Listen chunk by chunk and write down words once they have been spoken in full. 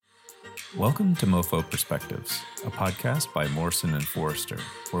Welcome to MoFo Perspectives, a podcast by Morrison and Foerster,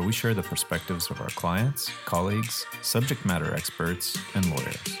 where we share the perspectives of our clients, colleagues, subject matter experts, and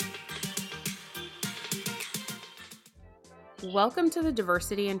lawyers. Welcome to the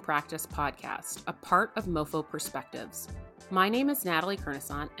Diversity in Practice podcast, a part of MoFo Perspectives. My name is Natalie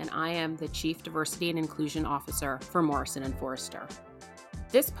Kernisant, and I am the Chief Diversity and Inclusion Officer for Morrison and Foerster.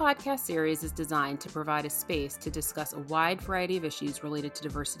 This podcast series is designed to provide a space to discuss a wide variety of issues related to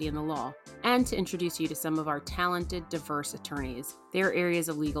diversity in the law and to introduce you to some of our talented, diverse attorneys, their areas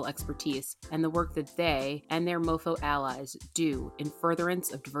of legal expertise, and the work that they and their MoFo allies do in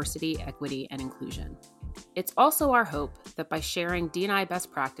furtherance of diversity, equity, and inclusion. It's also our hope that by sharing D&I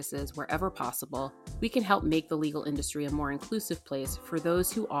best practices wherever possible, we can help make the legal industry a more inclusive place for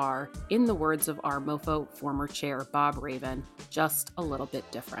those who are, in the words of our MoFo former chair, Bob Raven, just a little bit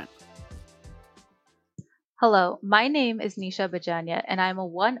different. Hello, my name is Nisha Bajania, and I'm a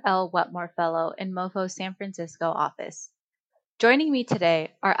 1L Wetmore Fellow in MoFo's San Francisco office. Joining me today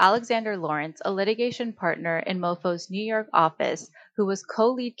are Alexander Lawrence, a litigation partner in MoFo's New York office, who was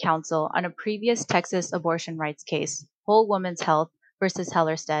co-lead counsel on a previous Texas abortion rights case, Whole Woman's Health versus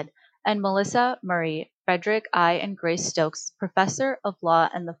Hellerstedt, and Melissa Murray, Frederick I. and Grace Stokes, professor of law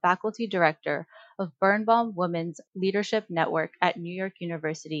and the faculty director of Birnbaum Women's Leadership Network at New York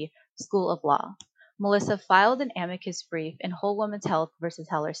University School of Law. Melissa filed an amicus brief in Whole Woman's Health versus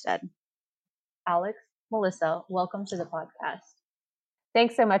Hellerstedt. Alex, Melissa, welcome to the podcast.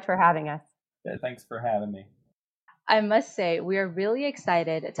 Thanks so much for having us. Yeah, thanks for having me. I must say, we are really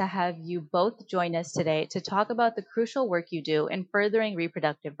excited to have you both join us today to talk about the crucial work you do in furthering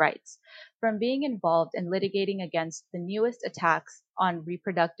reproductive rights. From being involved in litigating against the newest attacks on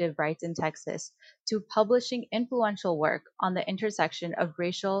reproductive rights in Texas to publishing influential work on the intersection of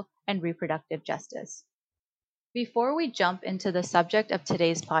racial and reproductive justice. Before we jump into the subject of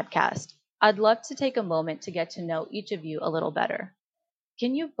today's podcast, I'd love to take a moment to get to know each of you a little better.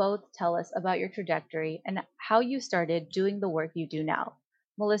 Can you both tell us about your trajectory and how you started doing the work you do now?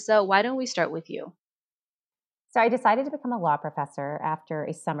 Melissa, why don't we start with you? So I decided to become a law professor after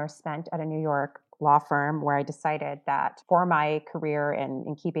a summer spent at a New York law firm where I decided that for my career and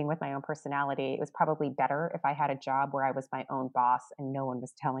in keeping with my own personality, it was probably better if I had a job where I was my own boss and no one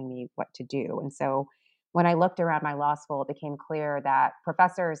was telling me what to do. And so when I looked around my law school, it became clear that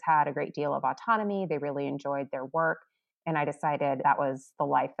professors had a great deal of autonomy. They really enjoyed their work. And I decided that was the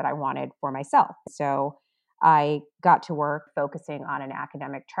life that I wanted for myself. So I got to work focusing on an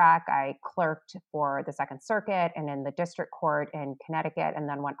academic track. I clerked for the Second Circuit and in the district court in Connecticut, and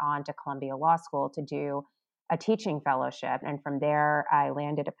then went on to Columbia Law School to do a teaching fellowship. And from there, I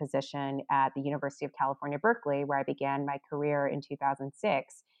landed a position at the University of California, Berkeley, where I began my career in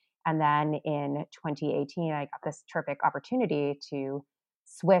 2006. And then in 2018, I got this terrific opportunity to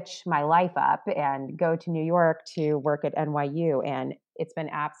switch my life up and go to New York to work at NYU. And it's been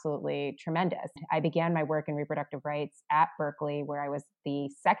absolutely tremendous. I began my work in reproductive rights at Berkeley, where I was the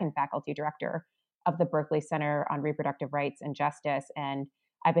second faculty director of the Berkeley Center on Reproductive Rights and Justice. And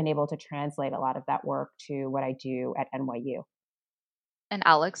I've been able to translate a lot of that work to what I do at NYU. And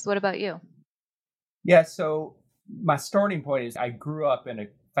Alex, what about you? Yeah, so my starting point is I grew up in a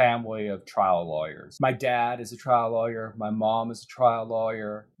family of trial lawyers. My dad is a trial lawyer. My mom is a trial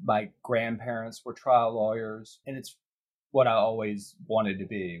lawyer. My grandparents were trial lawyers. And it's what I always wanted to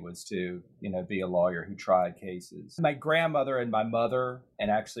be, was to, be a lawyer who tried cases. My grandmother and my mother,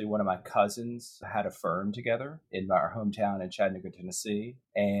 and actually one of my cousins, had a firm together in our hometown in Chattanooga, Tennessee.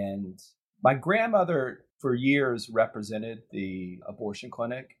 And my grandmother for years represented the abortion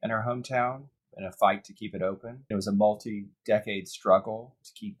clinic in our hometown in a fight to keep it open. It was a multi-decade struggle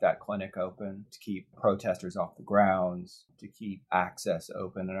to keep that clinic open, to keep protesters off the grounds, to keep access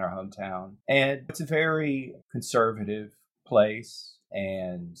open in our hometown. And it's a very conservative place,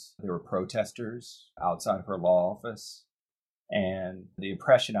 and there were protesters outside of her law office. And the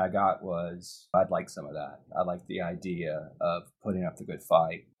impression I got was I'd like some of that. I like the idea of putting up the good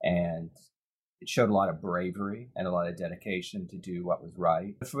fight. And it showed a lot of bravery and a lot of dedication to do what was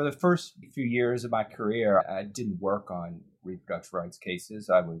right. For the first few years of my career, I didn't work on reproductive rights cases.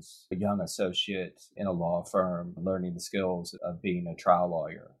 I was a young associate in a law firm, learning the skills of being a trial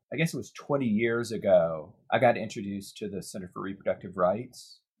lawyer. I guess it was 20 years ago, I got introduced to the Center for Reproductive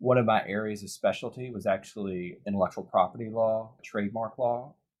Rights. One of my areas of specialty was actually intellectual property law, trademark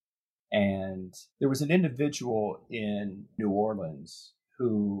law. And there was an individual in New Orleans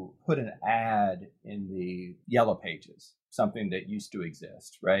who put an ad in the Yellow Pages, something that used to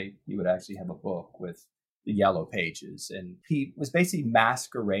exist, right? You would actually have a book with the Yellow Pages. And he was basically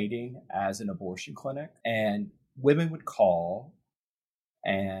masquerading as an abortion clinic. And women would call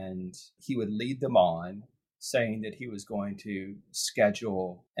and he would lead them on, saying that he was going to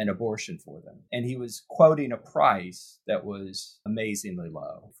schedule an abortion for them. And he was quoting a price that was amazingly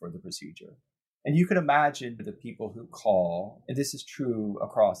low for the procedure. And you can imagine the people who call, and this is true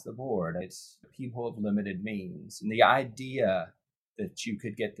across the board, it's people of limited means. And the idea that you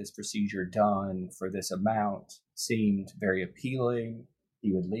could get this procedure done for this amount seemed very appealing.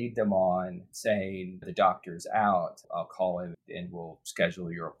 He would lead them on saying, the doctor's out, I'll call him and we'll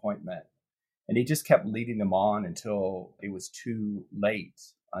schedule your appointment. And he just kept leading them on until it was too late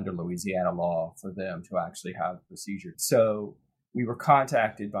under Louisiana law for them to actually have the procedure. So we were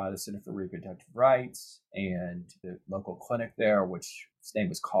contacted by the Center for Reproductive Rights and the local clinic there, which his name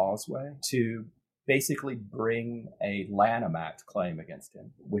was Causeway, to basically bring a Lanham Act claim against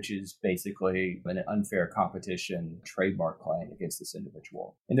him, which is basically an unfair competition trademark claim against this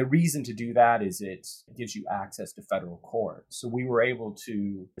individual. And the reason to do that is it gives you access to federal court. So we were able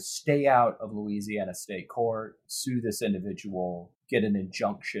to stay out of Louisiana state court, sue this individual, get an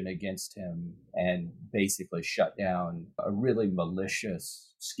injunction against him, and basically shut down a really malicious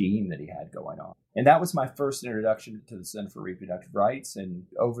scheme that he had going on. And that was my first introduction to the Center for Reproductive Rights. And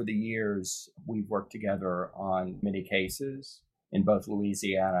over the years, we've worked together on many cases in both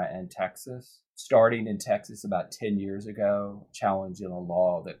Louisiana and Texas. Starting in Texas about 10 years ago, challenging a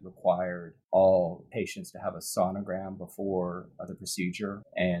law that required all patients to have a sonogram before the procedure,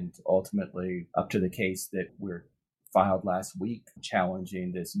 and ultimately up to the case that we're filed last week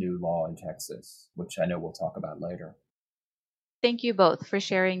challenging this new law in Texas, which I know we'll talk about later. Thank you both for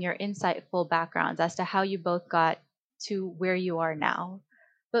sharing your insightful backgrounds as to how you both got to where you are now.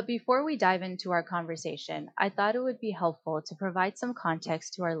 But before we dive into our conversation, I thought it would be helpful to provide some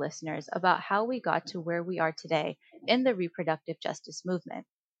context to our listeners about how we got to where we are today in the reproductive justice movement.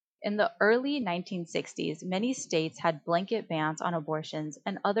 In the early 1960s, many states had blanket bans on abortions,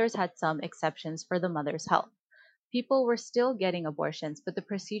 and others had some exceptions for the mother's health. People were still getting abortions, but the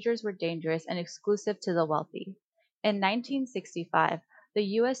procedures were dangerous and exclusive to the wealthy. In 1965, the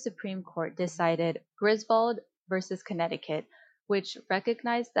U.S. Supreme Court decided Griswold versus Connecticut, which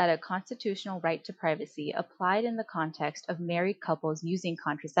recognized that a constitutional right to privacy applied in the context of married couples using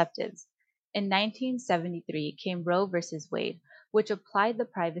contraceptives. In 1973 came Roe versus Wade, which applied the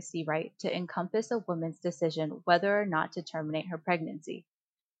privacy right to encompass a woman's decision whether or not to terminate her pregnancy.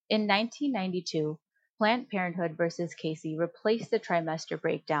 In 1992, Planned Parenthood versus Casey replaced the trimester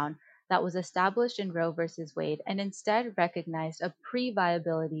breakdown that was established in Roe versus Wade and instead recognized a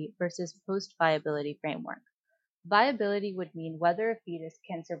pre-viability versus post-viability framework. Viability would mean whether a fetus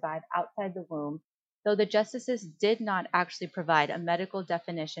can survive outside the womb, though the justices did not actually provide a medical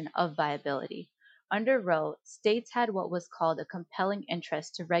definition of viability. Under Roe, states had what was called a compelling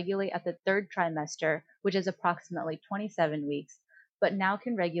interest to regulate at the third trimester, which is approximately 27 weeks, but now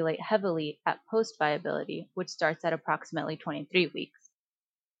can regulate heavily at post-viability, which starts at approximately 23 weeks.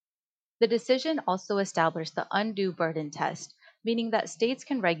 The decision also established the undue burden test, meaning that states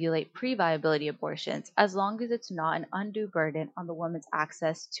can regulate pre-viability abortions as long as it's not an undue burden on the woman's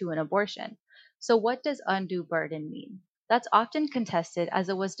access to an abortion. So what does undue burden mean? That's often contested as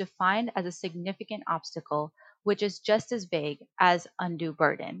it was defined as a significant obstacle, which is just as vague as undue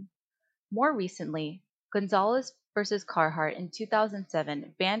burden. More recently, Gonzalez versus Carhart in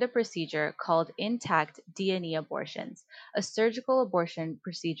 2007 banned a procedure called intact D&E abortions, a surgical abortion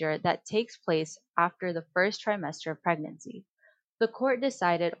procedure that takes place after the first trimester of pregnancy. The court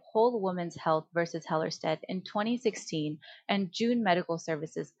decided Whole Woman's Health versus Hellerstedt in 2016 and June Medical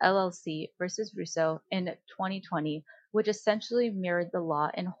Services LLC versus Russo in 2020, which essentially mirrored the law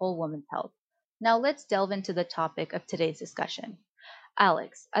in Whole Woman's Health. Now let's delve into the topic of today's discussion.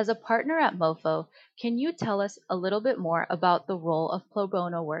 Alex, as a partner at MoFo, can you tell us a little bit more about the role of pro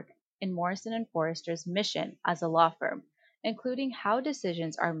bono work in Morrison & Foerster's mission as a law firm, including how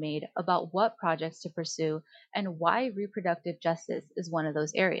decisions are made about what projects to pursue and why reproductive justice is one of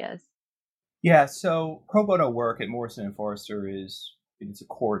those areas? Yeah, so pro bono work at Morrison & Foerster it's a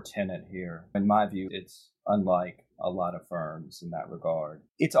core tenet here. In my view, it's unlike a lot of firms in that regard.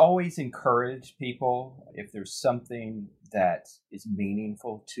 It's always encouraged people, if there's something that is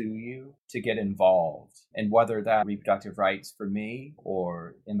meaningful to you, to get involved. And whether that reproductive rights for me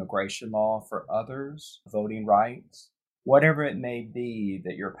or immigration law for others, voting rights, whatever it may be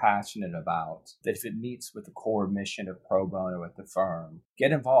that you're passionate about, that if it meets with the core mission of pro bono at the firm,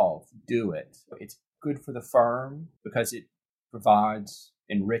 get involved, do it. It's good for the firm because it provides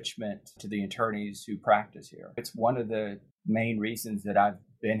enrichment to the attorneys who practice here. It's one of the main reasons that I've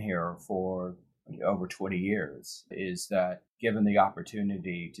been here for over 20 years is that given the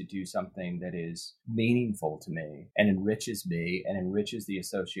opportunity to do something that is meaningful to me and enriches me and enriches the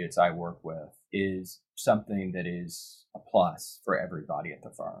associates I work with is something that is a plus for everybody at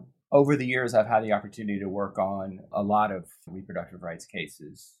the firm. Over the years, I've had the opportunity to work on a lot of reproductive rights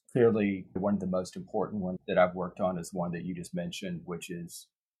cases. Clearly, one of the most important ones that I've worked on is one that you just mentioned, which is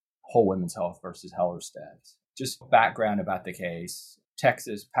Whole Women's Health versus Hellerstedt. Just background about the case.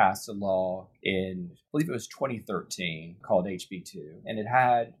 Texas passed a law in, I believe it was 2013, called HB2, and it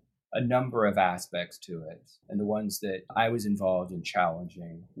had a number of aspects to it. And the ones that I was involved in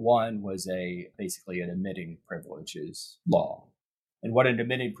challenging, one was basically an admitting privileges law. And what an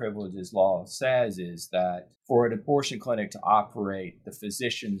admitting privileges law says is that for an abortion clinic to operate, the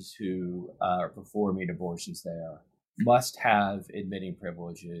physicians who are performing abortions there must have admitting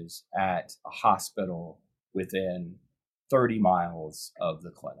privileges at a hospital within 30 miles of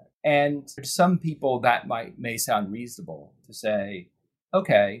the clinic. And to some people that may sound reasonable to say,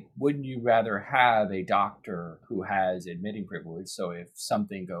 okay, wouldn't you rather have a doctor who has admitting privilege? So if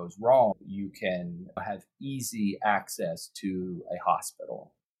something goes wrong, you can have easy access to a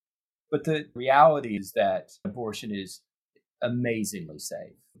hospital. But the reality is that abortion is amazingly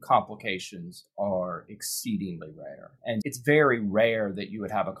safe. Complications are exceedingly rare. And it's very rare that you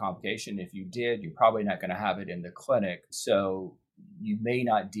would have a complication. If you did, you're probably not going to have it in the clinic. So you may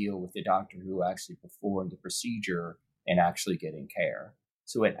not deal with the doctor who actually performed the procedure and actually getting care.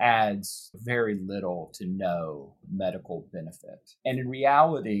 So it adds very little to no medical benefit. And in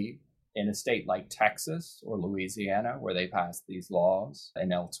reality, in a state like Texas or Louisiana, where they passed these laws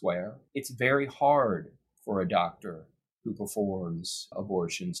and elsewhere, it's very hard for a doctor who performs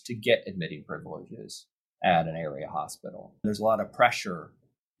abortions to get admitting privileges at an area hospital. There's a lot of pressure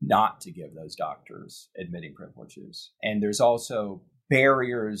not to give those doctors admitting privileges. And there's also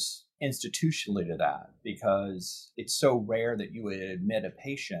barriers institutionally to that because it's so rare that you would admit a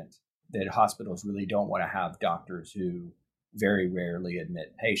patient that hospitals really don't want to have doctors who very rarely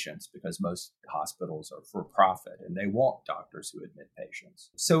admit patients because most hospitals are for profit and they want doctors who admit patients.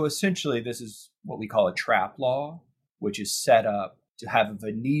 So essentially, this is what we call a trap law, which is set up to have a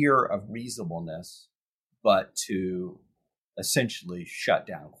veneer of reasonableness, but to essentially shut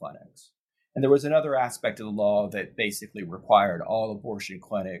down clinics. And there was another aspect of the law that basically required all abortion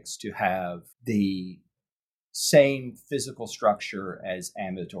clinics to have the same physical structure as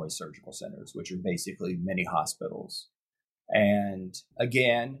ambulatory surgical centers, which are basically mini hospitals. And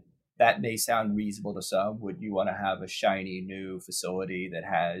again, that may sound reasonable to some. Would you want to have a shiny new facility that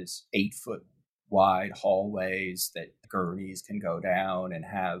has 8-foot wide hallways that gurneys can go down and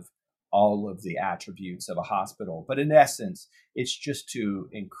have all of the attributes of a hospital? But in essence, it's just to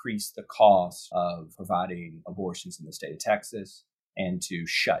increase the cost of providing abortions in the state of Texas and to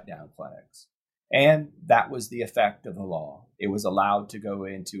shut down clinics. And that was the effect of the law. It was allowed to go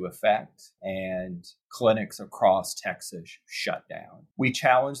into effect and clinics across Texas shut down. We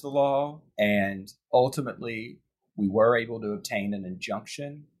challenged the law and ultimately we were able to obtain an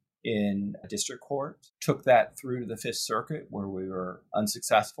injunction in a district court, took that through to the Fifth Circuit where we were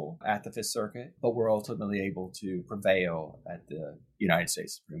unsuccessful at the Fifth Circuit, but were ultimately able to prevail at the United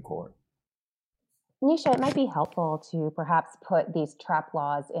States Supreme Court. Nisha, it might be helpful to perhaps put these trap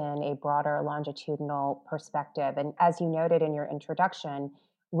laws in a broader longitudinal perspective. And as you noted in your introduction,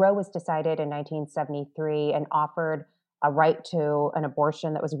 Roe was decided in 1973 and offered a right to an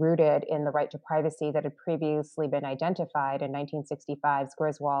abortion that was rooted in the right to privacy that had previously been identified in 1965's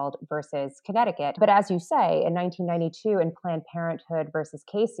Griswold versus Connecticut. But as you say, in 1992 in Planned Parenthood versus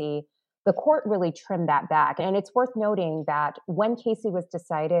Casey, the court really trimmed that back. And it's worth noting that when Casey was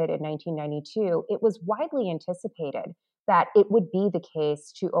decided in 1992, it was widely anticipated that it would be the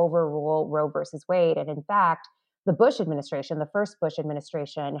case to overrule Roe versus Wade. And in fact, the Bush administration, the first Bush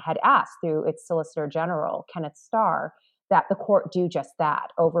administration, had asked through its Solicitor General, Kenneth Starr, that the court do just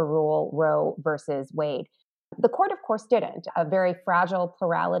that, overrule Roe versus Wade. The court, of course, didn't. A very fragile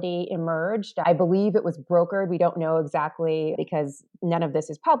plurality emerged. I believe it was brokered. We don't know exactly because none of this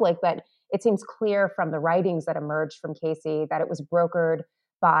is public, but it seems clear from the writings that emerged from Casey that it was brokered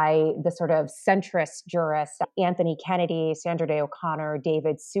by the sort of centrist jurists, Anthony Kennedy, Sandra Day O'Connor,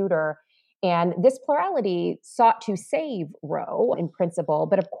 David Souter. And this plurality sought to save Roe in principle,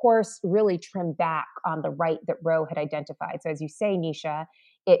 but of course, really trimmed back on the right that Roe had identified. So as you say, Nisha,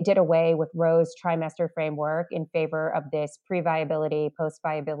 it did away with Roe's trimester framework in favor of this pre-viability,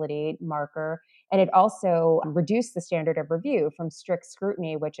 post-viability marker. And it also reduced the standard of review from strict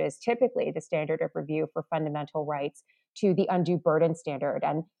scrutiny, which is typically the standard of review for fundamental rights, to the undue burden standard.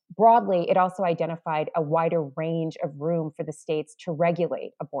 And broadly, it also identified a wider range of room for the states to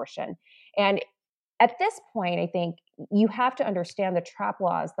regulate abortion. And At this point, I think you have to understand the trap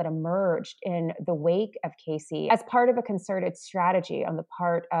laws that emerged in the wake of Casey as part of a concerted strategy on the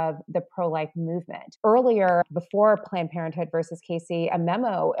part of the pro-life movement. Earlier, before Planned Parenthood versus Casey, a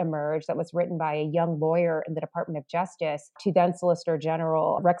memo emerged that was written by a young lawyer in the Department of Justice to then Solicitor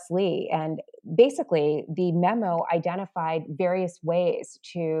General Rex Lee. And basically, the memo identified various ways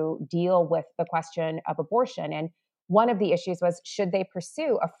to deal with the question of abortion. And one of the issues was, should they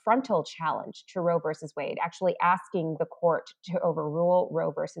pursue a frontal challenge to Roe versus Wade, actually asking the court to overrule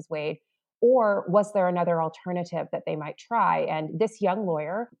Roe versus Wade? Or was there another alternative that they might try? And this young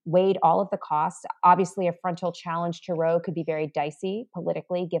lawyer weighed all of the costs. Obviously, a frontal challenge to Roe could be very dicey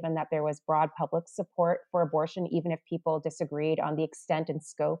politically, given that there was broad public support for abortion, even if people disagreed on the extent and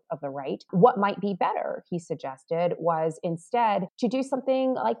scope of the right. What might be better, he suggested, was instead to do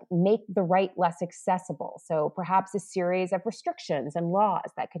something like make the right less accessible. So perhaps a series of restrictions and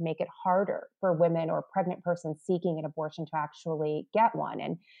laws that could make it harder for women or pregnant persons seeking an abortion to actually get one.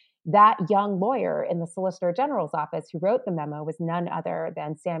 And that young lawyer in the Solicitor General's office who wrote the memo was none other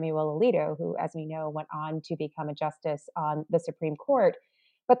than Samuel Alito, who, as we know, went on to become a justice on the Supreme Court.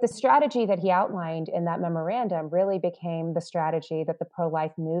 But the strategy that he outlined in that memorandum really became the strategy that the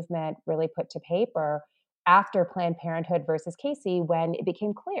pro-life movement really put to paper after Planned Parenthood versus Casey, when it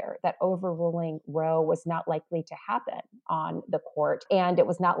became clear that overruling Roe was not likely to happen on the court, and it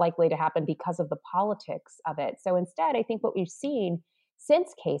was not likely to happen because of the politics of it. So instead, I think what we've seen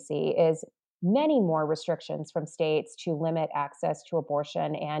since Casey is many more restrictions from states to limit access to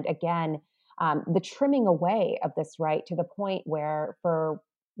abortion. And again, the trimming away of this right to the point where for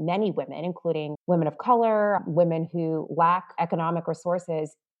many women, including women of color, women who lack economic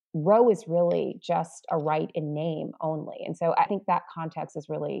resources, Roe is really just a right in name only. And so I think that context is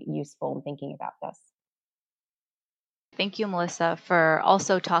really useful in thinking about this. Thank you, Melissa, for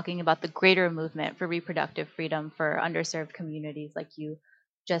also talking about the greater movement for reproductive freedom for underserved communities like you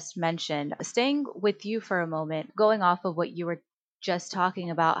just mentioned. Staying with you for a moment, going off of what you were just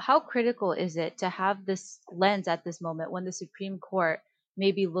talking about, how critical is it to have this lens at this moment when the Supreme Court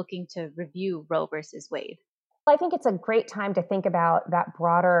may be looking to review Roe versus Wade? I think it's a great time to think about that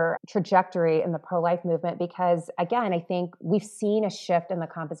broader trajectory in the pro-life movement because, again, I think we've seen a shift in the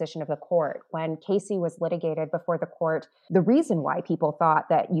composition of the court. When Casey was litigated before the court, the reason why people thought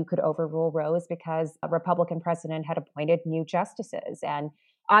that you could overrule Roe is because a Republican president had appointed new justices. And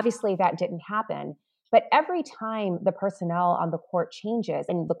obviously that didn't happen. But every time the personnel on the court changes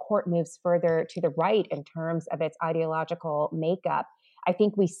and the court moves further to the right in terms of its ideological makeup, I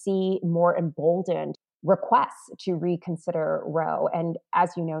think we see more emboldened requests to reconsider Roe. And as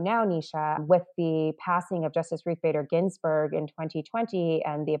you know now, Nisha, with the passing of Justice Ruth Bader Ginsburg in 2020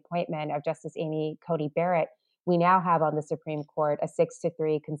 and the appointment of Justice Amy Coney Barrett, we now have on the Supreme Court a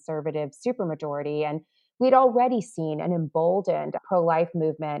 6-3 conservative supermajority. And we'd already seen an emboldened pro-life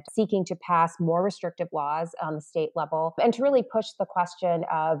movement seeking to pass more restrictive laws on the state level and to really push the question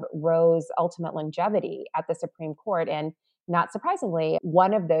of Roe's ultimate longevity at the Supreme Court. And not surprisingly,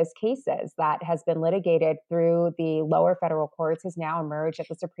 one of those cases that has been litigated through the lower federal courts has now emerged at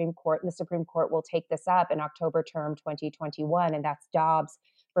the Supreme Court, and the Supreme Court will take this up in October term 2021, and that's Dobbs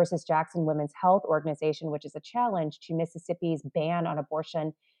versus Jackson Women's Health Organization, which is a challenge to Mississippi's ban on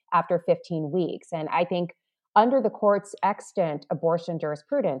abortion after 15 weeks. And I think under the court's extant abortion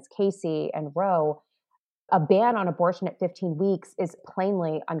jurisprudence, Casey and Roe, a ban on abortion at 15 weeks is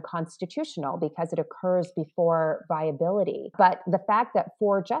plainly unconstitutional because it occurs before viability. But the fact that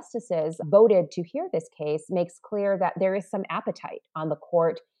 4 justices voted to hear this case makes clear that there is some appetite on the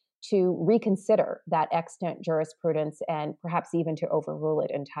court to reconsider that extant jurisprudence and perhaps even to overrule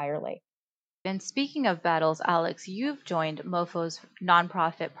it entirely. And speaking of battles, Alex, you've joined MoFo's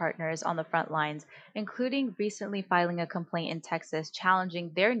nonprofit partners on the front lines, including recently filing a complaint in Texas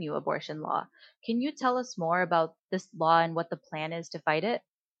challenging their new abortion law. Can you tell us more about this law and what the plan is to fight it?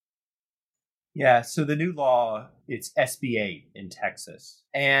 Yeah, so the new law, it's SB 8 in Texas.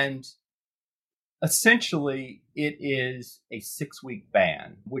 And essentially, it is a 6-week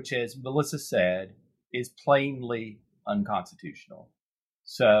ban, which, as Melissa said, is plainly unconstitutional.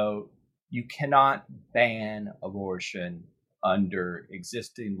 So you cannot ban abortion under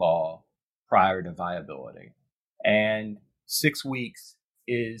existing law prior to viability. And 6 weeks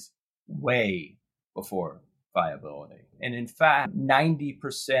is way before viability. And in fact,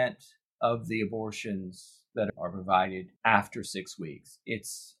 90% of the abortions that are provided after 6 weeks,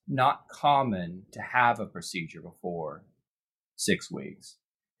 it's not common to have a procedure before 6 weeks.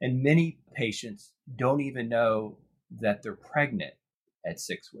 And many patients don't even know that they're pregnant at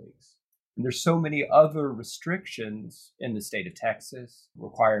 6 weeks. And there's so many other restrictions in the state of Texas,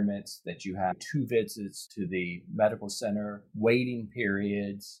 requirements that you have 2 visits to the medical center, waiting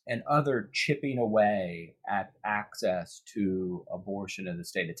periods, and other chipping away at access to abortion in the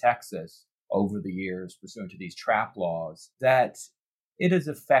state of Texas over the years pursuant to these trap laws, that it is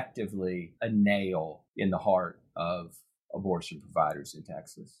effectively a nail in the heart of abortion providers in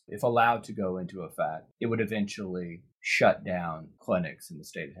Texas. If allowed to go into effect, it would eventually shut down clinics in the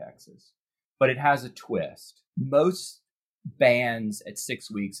state of Texas. But it has a twist. Most bans at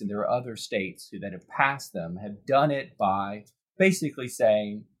 6 weeks, and there are other states that have passed them, have done it by basically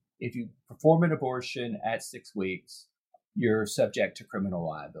saying, if you perform an abortion at 6 weeks, you're subject to criminal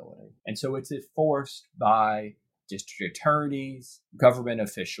liability. And so it's enforced by district attorneys, government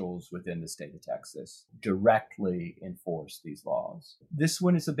officials within the state of Texas directly enforce these laws. This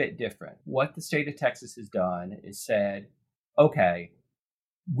one is a bit different. What the state of Texas has done is said, okay,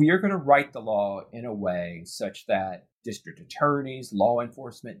 we are going to write the law in a way such that district attorneys, law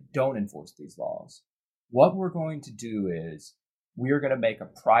enforcement don't enforce these laws. What we're going to do is we are going to make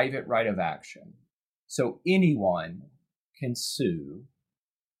a private right of action. So anyone can sue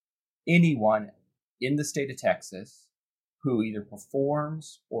anyone in the state of Texas who either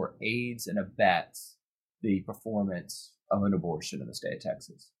performs or aids and abets the performance of an abortion in the state of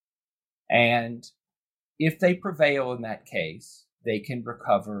Texas. And if they prevail in that case, they can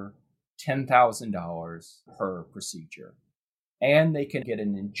recover $10,000 per procedure. And they can get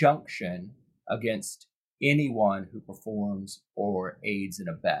an injunction against anyone who performs or aids and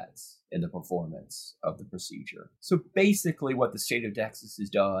abets in the performance of the procedure. So basically what the state of Texas has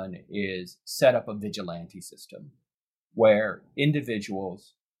done is set up a vigilante system where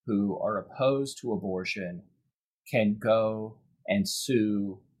individuals who are opposed to abortion can go and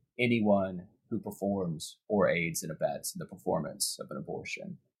sue anyone who performs or aids and abets in the performance of an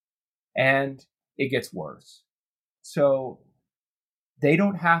abortion. And it gets worse. So they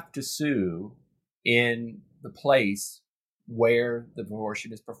don't have to sue in the place where the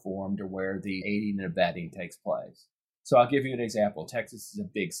abortion is performed or where the aiding and abetting takes place. So I'll give you an example. Texas is a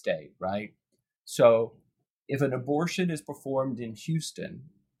big state, right? So if an abortion is performed in Houston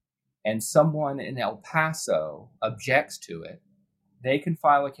and someone in El Paso objects to it, they can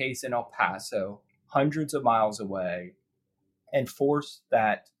file a case in El Paso, hundreds of miles away, and force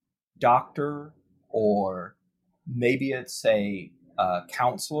that doctor, or maybe it's a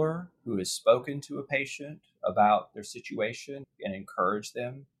counselor who has spoken to a patient about their situation and encourage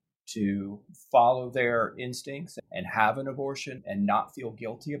them to follow their instincts and have an abortion and not feel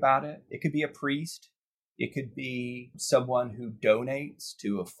guilty about it. It could be a priest. It could be someone who donates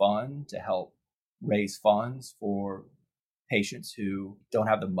to a fund to help raise funds for patients who don't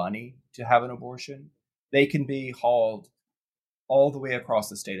have the money to have an abortion. They can be hauled all the way across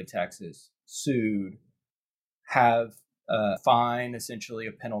the state of Texas, sued, have a fine, essentially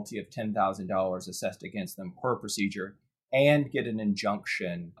a penalty of $10,000 assessed against them per procedure, and get an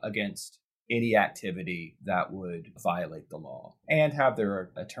injunction against any activity that would violate the law, and have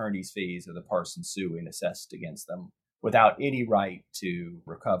their attorney's fees of the person suing assessed against them without any right to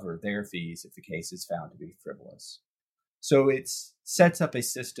recover their fees if the case is found to be frivolous. So it sets up a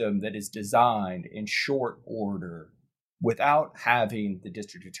system that is designed in short order without having the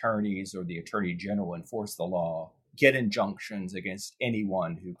district attorneys or the attorney general enforce the law, get injunctions against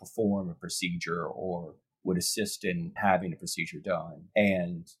anyone who perform a procedure or would assist in having a procedure done,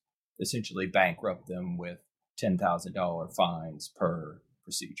 and essentially bankrupt them with $10,000 fines per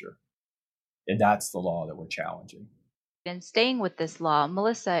procedure. And that's the law that we're challenging. And staying with this law,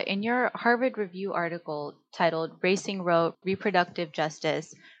 Melissa, in your Harvard Review article titled Racing Roe, Reproductive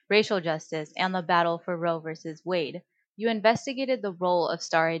Justice, Racial Justice, and the Battle for Roe versus Wade, you investigated the role of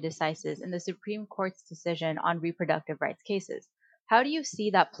stare decisis in the Supreme Court's decision on reproductive rights cases. How do you see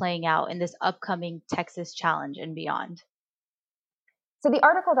that playing out in this upcoming Texas challenge and beyond? So the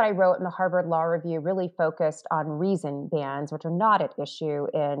article that I wrote in the Harvard Law Review really focused on reason bans, which are not at issue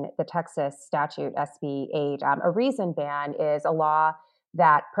in the Texas statute SB 8. A reason ban is a law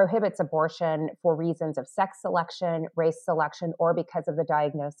that prohibits abortion for reasons of sex selection, race selection, or because of the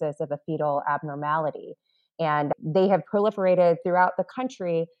diagnosis of a fetal abnormality. And they have proliferated throughout the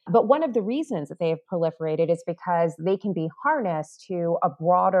country. But one of the reasons that they have proliferated is because they can be harnessed to a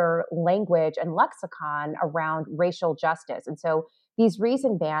broader language and lexicon around racial justice. And so these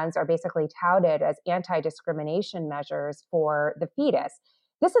reason bans are basically touted as anti-discrimination measures for the fetus.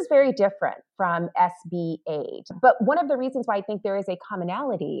 This is very different from SB 8. But one of the reasons why I think there is a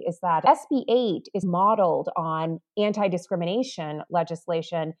commonality is that SB 8 is modeled on anti-discrimination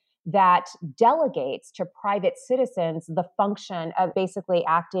legislation that delegates to private citizens the function of basically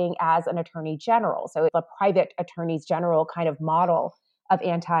acting as an attorney general. So it's a private attorneys general kind of model of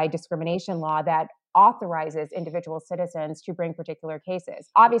anti-discrimination law that authorizes individual citizens to bring particular cases.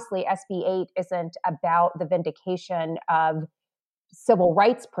 Obviously, SB 8 isn't about the vindication of civil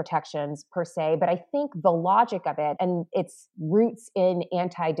rights protections per se, but I think the logic of it and its roots in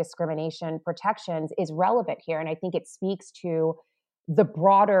anti-discrimination protections is relevant here. And I think it speaks to the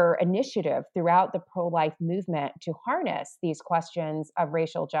broader initiative throughout the pro-life movement to harness these questions of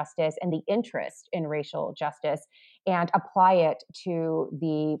racial justice and the interest in racial justice and apply it to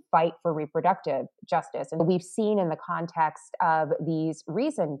the fight for reproductive justice. And we've seen in the context of these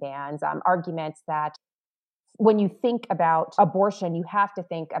reason bans, arguments that when you think about abortion, you have to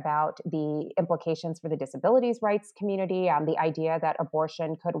think about the implications for the disabilities rights community, the idea that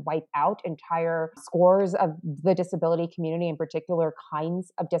abortion could wipe out entire scores of the disability community, in particular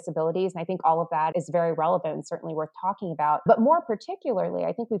kinds of disabilities. And I think all of that is very relevant and certainly worth talking about. But more particularly,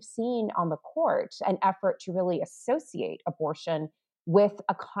 I think we've seen on the court an effort to really associate abortion with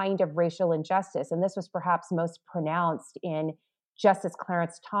a kind of racial injustice. And this was perhaps most pronounced in Justice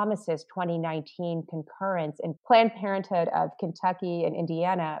Clarence Thomas's 2019 concurrence in Planned Parenthood of Kentucky and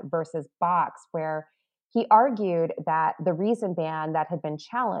Indiana versus Box, where he argued that the reason ban that had been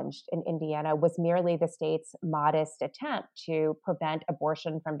challenged in Indiana was merely the state's modest attempt to prevent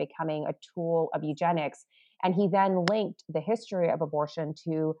abortion from becoming a tool of eugenics. And he then linked the history of abortion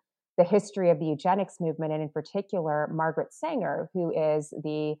to the history of the eugenics movement, and in particular, Margaret Sanger, who is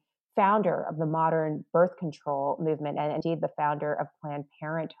the founder of the modern birth control movement and indeed the founder of Planned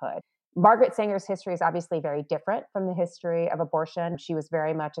Parenthood. Margaret Sanger's history is obviously very different from the history of abortion. She was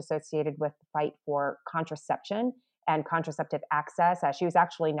very much associated with the fight for contraception and contraceptive access. She was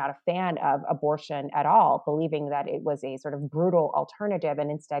actually not a fan of abortion at all, believing that it was a sort of brutal alternative, and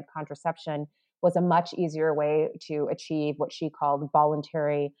instead contraception was a much easier way to achieve what she called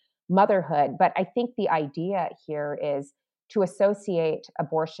voluntary motherhood. But I think the idea here is to associate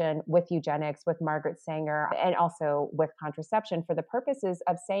abortion with eugenics, with Margaret Sanger, and also with contraception for the purposes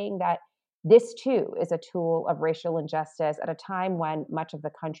of saying that this too is a tool of racial injustice at a time when much of the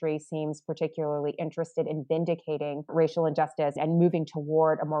country seems particularly interested in vindicating racial injustice and moving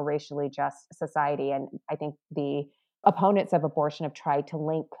toward a more racially just society. And I think the opponents of abortion have tried to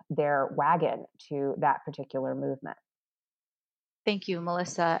link their wagon to that particular movement. Thank you,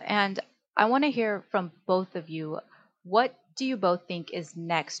 Melissa. And I want to hear from both of you. What do you both think is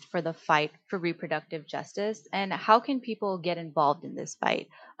next for the fight for reproductive justice, and how can people get involved in this fight?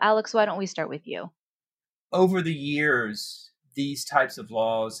 Alex, why don't we start with you? Over the years, these types of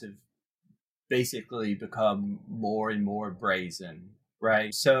laws have basically become more and more brazen,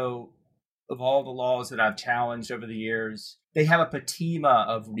 right? So of all the laws that I've challenged over the years, they have a patina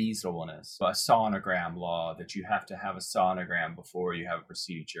of reasonableness. A sonogram law, that you have to have a sonogram before you have a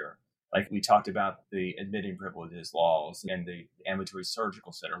procedure. Like we talked about the admitting privileges laws and the ambulatory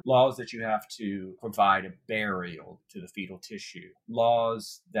surgical center, laws that you have to provide a burial to the fetal tissue,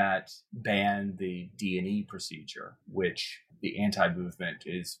 laws that ban the D&E procedure, which the anti-movement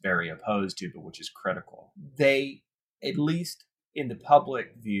is very opposed to, but which is critical. They, at least in the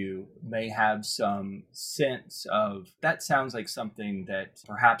public view, may have some sense of, that sounds like something that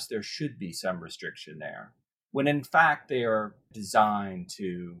perhaps there should be some restriction there, when in fact they are designed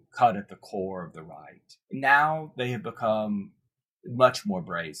to cut at the core of the right. Now they have become much more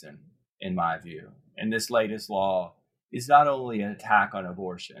brazen, in my view. And this latest law is not only an attack on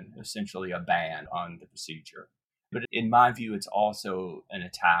abortion, essentially a ban on the procedure, but in my view, it's also an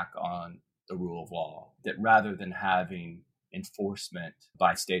attack on the rule of law, that rather than having enforcement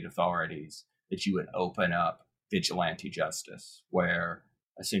by state authorities, that you would open up vigilante justice, where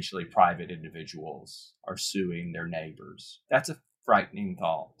essentially private individuals are suing their neighbors. That's a frightening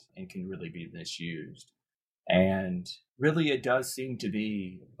thought and can really be misused. And really, it does seem to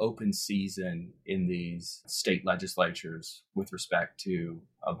be open season in these state legislatures with respect to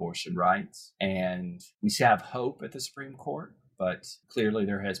abortion rights. And we have hope at the Supreme Court, but clearly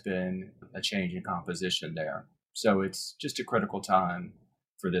there has been a change in composition there. So it's just a critical time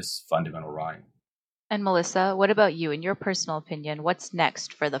for this fundamental right. And Melissa, what about you? In your personal opinion, what's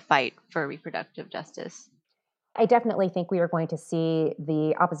next for the fight for reproductive justice? I definitely think we are going to see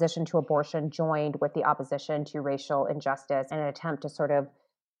the opposition to abortion joined with the opposition to racial injustice in an attempt to sort of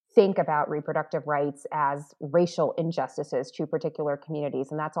think about reproductive rights as racial injustices to particular communities.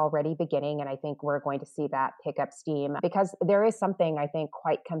 And that's already beginning. And I think we're going to see that pick up steam because there is something, I think,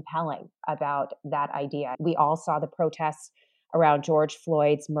 quite compelling about that idea. We all saw the protests around George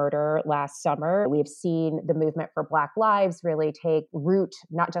Floyd's murder last summer. We've seen the movement for Black Lives really take root,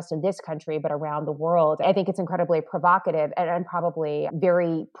 not just in this country, but around the world. I think it's incredibly provocative and probably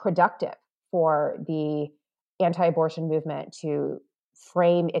very productive for the anti-abortion movement to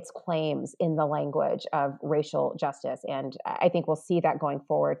frame its claims in the language of racial justice. And I think we'll see that going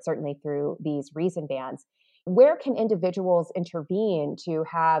forward, certainly through these reason bans. Where can individuals intervene to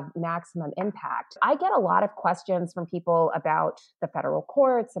have maximum impact? I get a lot of questions from people about the federal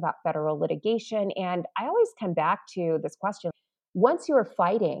courts, about federal litigation, and I always come back to this question. Once you are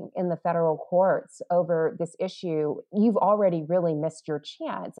fighting in the federal courts over this issue, you've already really missed your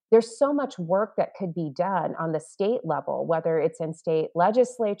chance. There's so much work that could be done on the state level, whether it's in state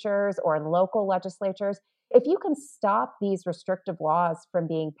legislatures or in local legislatures. If you can stop these restrictive laws from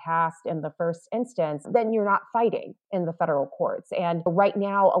being passed in the first instance, then you're not fighting in the federal courts. And right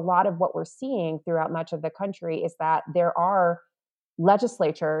now, a lot of what we're seeing throughout much of the country is that there are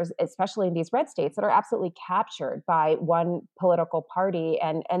legislatures, especially in these red states, that are absolutely captured by one political party.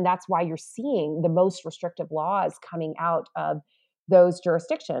 And that's why you're seeing the most restrictive laws coming out of those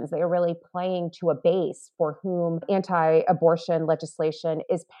jurisdictions. They are really playing to a base for whom anti-abortion legislation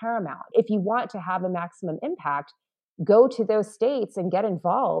is paramount. If you want to have a maximum impact, go to those states and get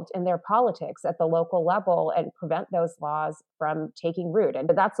involved in their politics at the local level and prevent those laws from taking root. And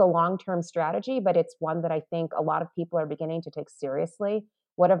that's a long-term strategy, but it's one that I think a lot of people are beginning to take seriously.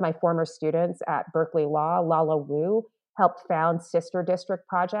 One of my former students at Berkeley Law, Lala Wu, helped found Sister District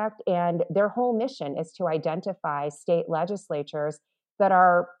Project, and their whole mission is to identify state legislatures that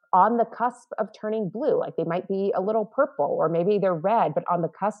are on the cusp of turning blue. Like they might be a little purple, or maybe they're red, but on the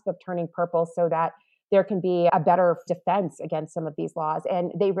cusp of turning purple, so that there can be a better defense against some of these laws.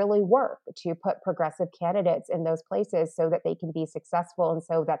 And they really work to put progressive candidates in those places so that they can be successful and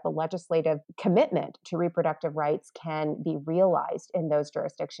so that the legislative commitment to reproductive rights can be realized in those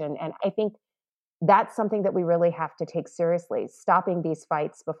jurisdictions. And I think that's something that we really have to take seriously, stopping these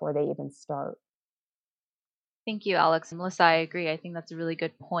fights before they even start. Thank you, Alex. Melissa, I agree. I think that's a really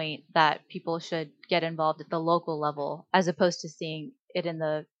good point that people should get involved at the local level as opposed to seeing it in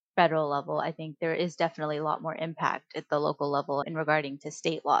the federal level. I think there is definitely a lot more impact at the local level in regarding to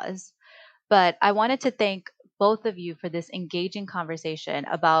state laws. But I wanted to thank both of you for this engaging conversation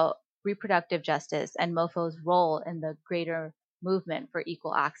about reproductive justice and MoFo's role in the greater movement for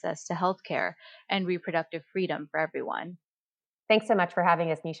equal access to healthcare and reproductive freedom for everyone. Thanks so much for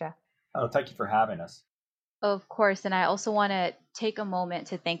having us, Nisha. Oh, thank you for having us. Of course, and I also want to take a moment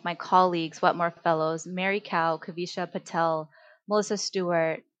to thank my colleagues, Wetmore Fellows, Mary Cow, Kavisha Patel, Melissa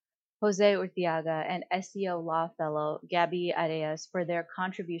Stewart, Jose Urtiaga, and SEO Law Fellow, Gabby Arias, for their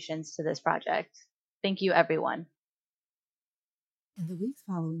contributions to this project. Thank you, everyone. In the weeks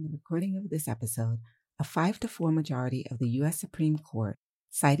following the recording of this episode, a 5-4 majority of the U.S. Supreme Court,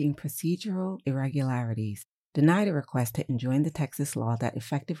 citing procedural irregularities, denied a request to enjoin the Texas law that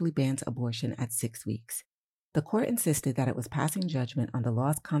effectively bans abortion at 6 weeks. The court insisted that it was passing judgment on the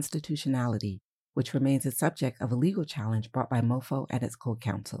law's constitutionality, which remains the subject of a legal challenge brought by MoFo and its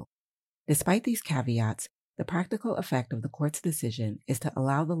co-counsel. Despite these caveats, the practical effect of the court's decision is to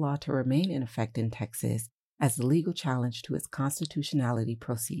allow the law to remain in effect in Texas as the legal challenge to its constitutionality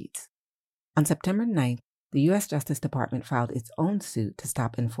proceeds. On September 9th, the U.S. Justice Department filed its own suit to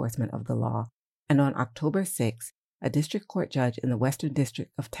stop enforcement of the law, and on October 6th, a district court judge in the Western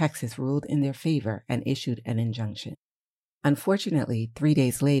District of Texas ruled in their favor and issued an injunction. Unfortunately, 3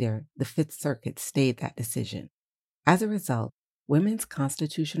 days later, the Fifth Circuit stayed that decision. As a result, women's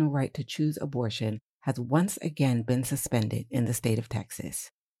constitutional right to choose abortion has once again been suspended in the state of Texas.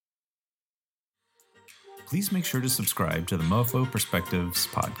 Please make sure to subscribe to the MoFo Perspectives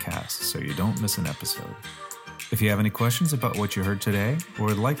podcast so you don't miss an episode. If you have any questions about what you heard today or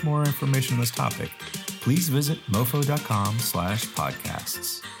would like more information on this topic, please visit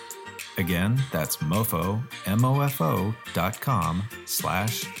mofo.com/podcasts. Again, that's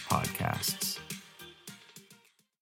mofo.com/podcasts.